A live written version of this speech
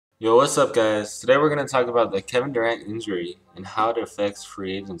Yo, what's up, guys? Today we're going to talk about the Kevin Durant injury and how it affects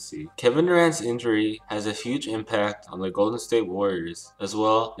free agency. Kevin Durant's injury has a huge impact on the Golden State Warriors, as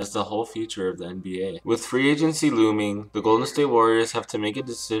well as the whole future of the NBA. With free agency looming, the Golden State Warriors have to make a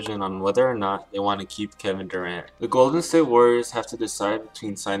decision on whether or not they want to keep Kevin Durant. The Golden State Warriors have to decide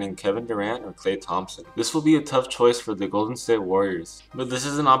between signing Kevin Durant or Klay Thompson. This will be a tough choice for the Golden State Warriors, but this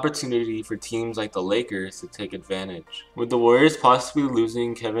is an opportunity for teams like the Lakers to take advantage. With the Warriors possibly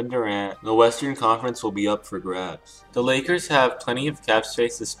losing Kevin Durant, the Western Conference will be up for grabs. The Lakers have plenty of cap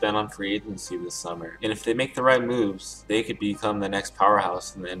space to spend on free agency this summer, and if they make the right moves, they could become the next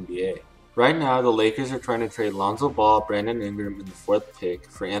powerhouse in the NBA. Right now, the Lakers are trying to trade Lonzo Ball, Brandon Ingram in the 4th pick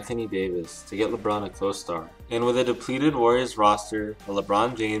for Anthony Davis to get LeBron a co-star. And with a depleted Warriors roster, a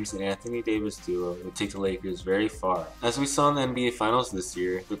LeBron James and Anthony Davis duo would take the Lakers very far. As we saw in the NBA Finals this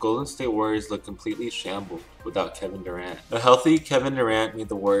year, the Golden State Warriors look completely shambled without Kevin Durant. A healthy Kevin Durant made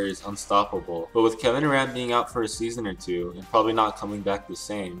the Warriors unstoppable, but with Kevin Durant being out for a season or two and probably not coming back the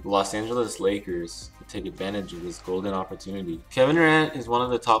same, the Los Angeles Lakers could take advantage of this golden opportunity. Kevin Durant is one of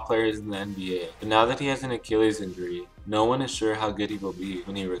the top players in the NBA, but now that he has an Achilles injury, no one is sure how good he will be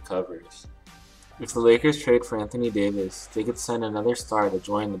when he recovers. If the Lakers trade for Anthony Davis, they could send another star to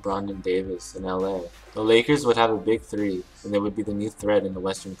join LeBron and Davis in LA. The Lakers would have a big three, and they would be the new threat in the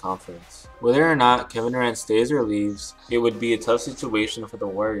Western Conference. Whether or not Kevin Durant stays or leaves, it would be a tough situation for the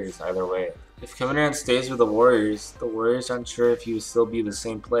Warriors either way. If Kevin Durant stays with the Warriors aren't sure if he will still be the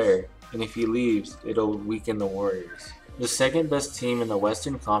same player, and if he leaves, it'll weaken the Warriors. The second best team in the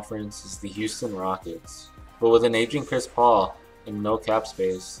Western Conference is the Houston Rockets, but with an aging Chris Paul and no cap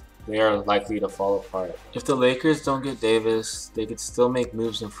space, they are likely to fall apart. If the Lakers don't get Davis, they could still make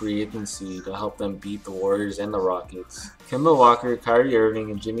moves in free agency to help them beat the Warriors and the Rockets. Kemba Walker, Kyrie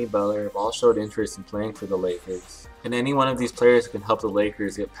Irving, and Jimmy Butler have all showed interest in playing for the Lakers, and any one of these players can help the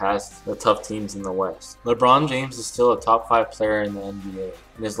Lakers get past the tough teams in the West. LeBron James is still a top 5 player in the NBA,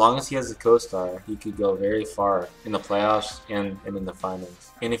 and as long as he has a co-star, he could go very far in the playoffs and in the finals.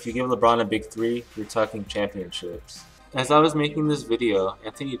 And if you give LeBron a big 3, you're talking championships. As I was making this video,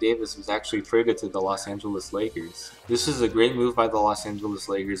 Anthony Davis was actually traded to the Los Angeles Lakers. This is a great move by the Los Angeles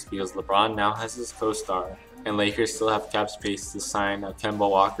Lakers because LeBron now has his co-star, and Lakers still have cap space to sign a Kemba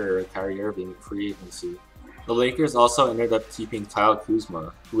Walker or Kyrie Irving in free agency. The Lakers also ended up keeping Kyle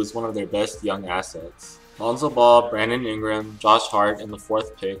Kuzma, who was one of their best young assets. Lonzo Ball, Brandon Ingram, Josh Hart, and the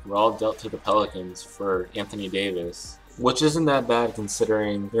 4th pick were all dealt to the Pelicans for Anthony Davis, which isn't that bad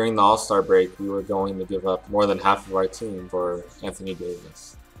considering during the All-Star break we were going to give up more than half of our team for Anthony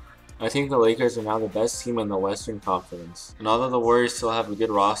Davis. I think the Lakers are now the best team in the Western Conference, and although the Warriors still have a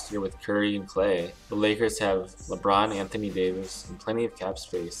good roster with Curry and Klay, the Lakers have LeBron, Anthony Davis, and plenty of cap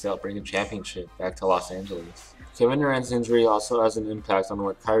space to help bring a championship back to Los Angeles. Kevin Durant's injury also has an impact on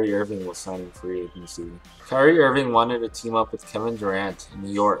where Kyrie Irving will sign in free agency. Kyrie Irving wanted to team up with Kevin Durant in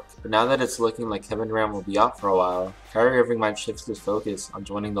New York, but now that it's looking like Kevin Durant will be out for a while, Kyrie Irving might shift his focus on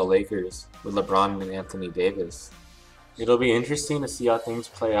joining the Lakers with LeBron and Anthony Davis. It'll be interesting to see how things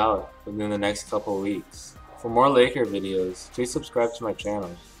play out within the next couple weeks. For more Laker videos, please subscribe to my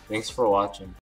channel. Thanks for watching.